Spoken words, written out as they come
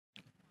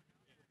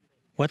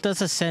What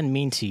does ascend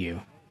mean to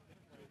you?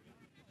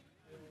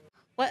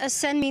 What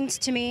ascend means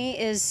to me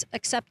is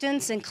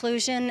acceptance,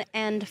 inclusion,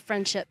 and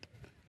friendship.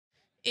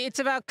 It's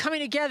about coming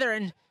together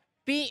and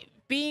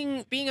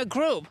being a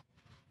group.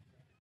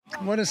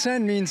 What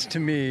ascend means to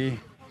me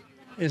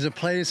is a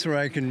place where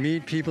I can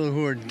meet people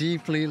who are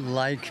deeply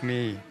like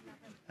me.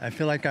 I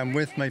feel like I'm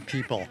with my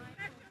people,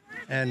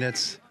 and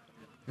it's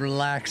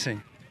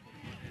relaxing,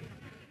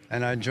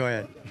 and I enjoy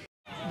it.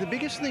 The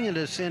biggest thing that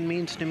ascend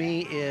means to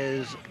me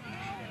is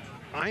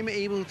I'm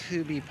able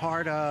to be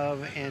part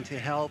of and to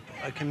help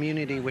a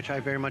community which I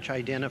very much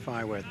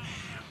identify with.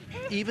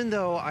 Even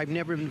though I've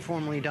never been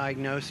formally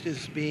diagnosed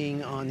as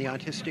being on the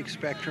autistic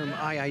spectrum,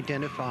 I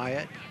identify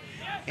it,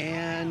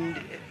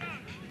 and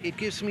it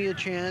gives me a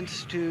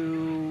chance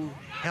to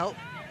help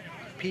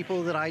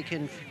people that I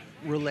can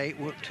relate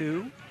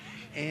to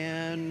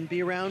and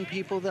be around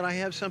people that I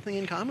have something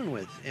in common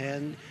with,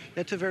 and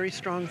that's a very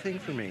strong thing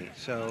for me.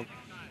 So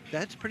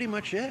that's pretty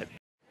much it.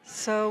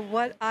 So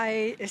what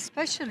I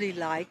especially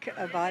like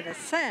about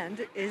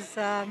Ascend is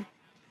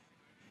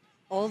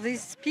all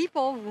these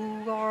people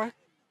who are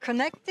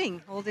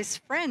connecting, all these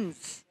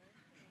friends.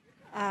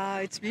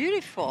 It's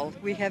beautiful.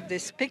 We have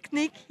this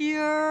picnic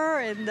here,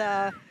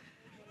 and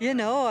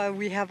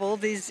we have all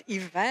these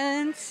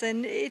events,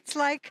 and it's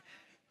like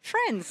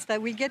friends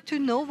that we get to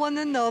know one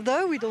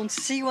another. We don't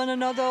see one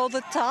another all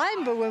the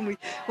time, but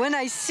when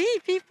I see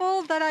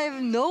people that I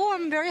know,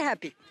 I'm very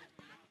happy.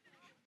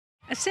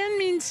 Ascend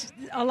means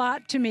a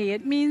lot to me.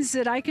 It means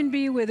that I can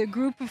be with a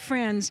group of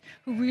friends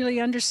who really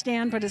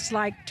understand what it's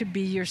like to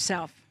be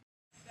yourself.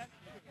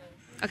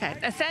 Okay,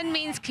 Ascend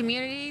means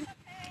community,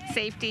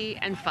 safety,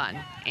 and fun.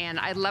 And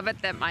I love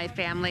it that my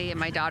family and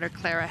my daughter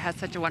Clara has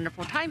such a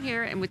wonderful time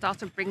here, and it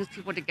also brings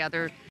people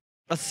together.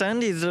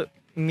 Ascend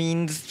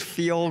means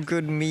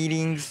feel-good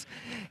meetings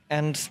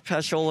and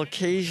special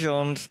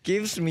occasions,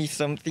 gives me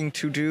something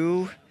to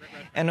do,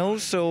 and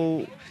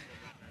also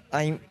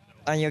I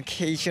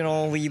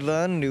occasionally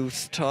learn new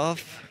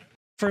stuff.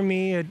 For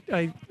me,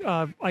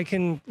 I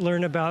can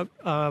learn about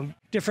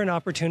different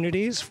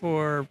opportunities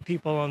for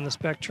people on the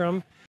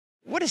spectrum.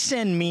 What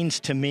ascend means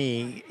to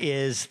me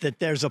is that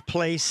there's a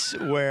place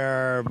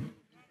where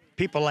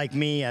people like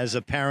me as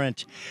a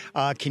parent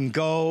can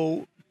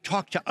go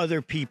talk to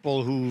other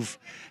people who've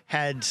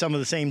had some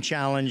of the same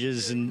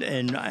challenges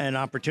and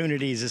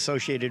opportunities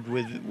associated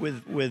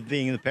with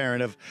being the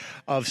parent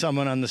of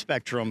someone on the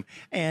spectrum,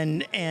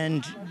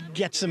 and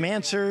get some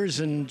answers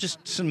and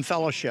just some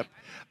fellowship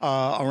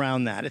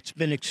around that. It's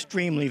been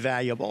extremely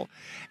valuable,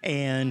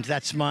 and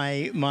that's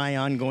my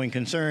ongoing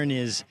concern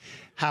is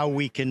how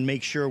we can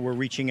make sure we're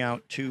reaching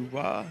out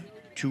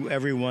to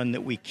everyone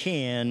that we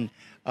can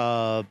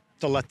to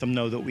let them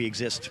know that we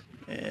exist,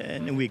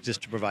 and we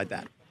exist to provide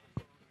that.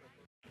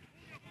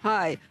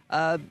 Hi,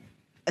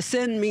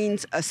 Ascend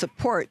means a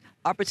support,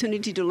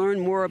 opportunity to learn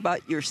more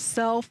about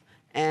yourself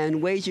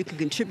and ways you can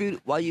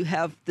contribute while you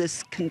have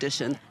this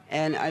condition.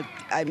 And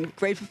I'm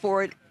grateful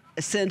for it.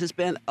 Ascend has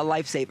been a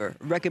lifesaver.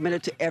 Recommend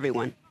it to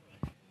everyone.